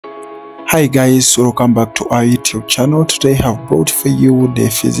Hi guys, welcome back to our YouTube channel. Today I have brought for you the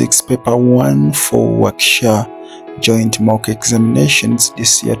physics paper 1 for Wakissha joint mock examinations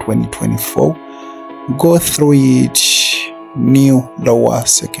this year 2024. Go through it, new lower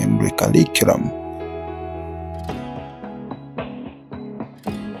secondary curriculum.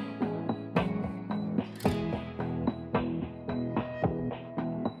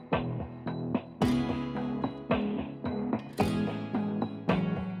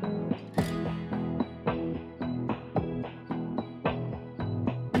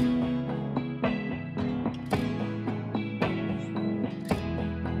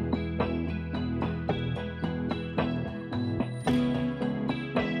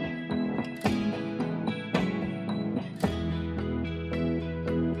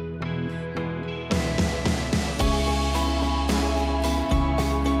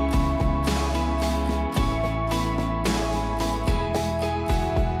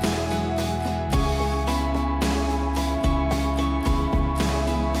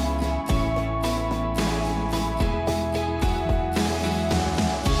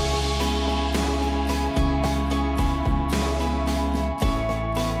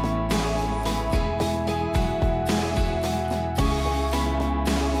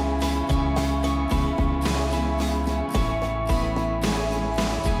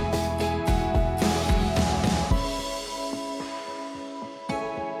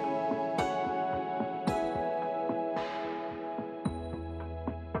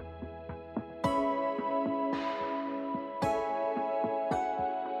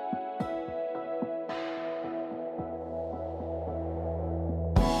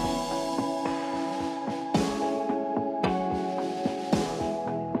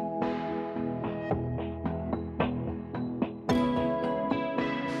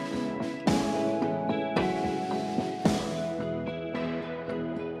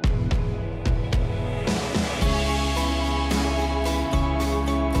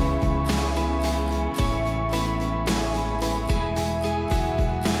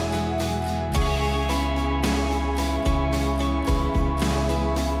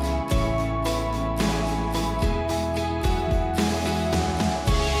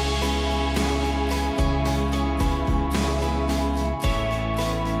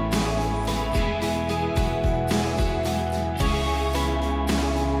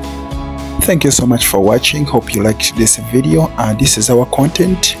 Thank you so much for watching. Hope you liked this video. This is our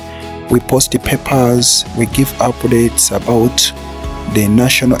content. We post the papers, we give updates about the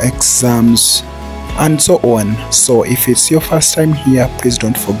national exams and so on. So if it's your first time here, please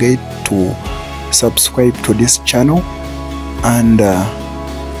don't forget to subscribe to this channel and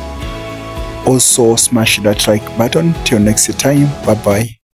also smash that like button. Till next time, bye bye.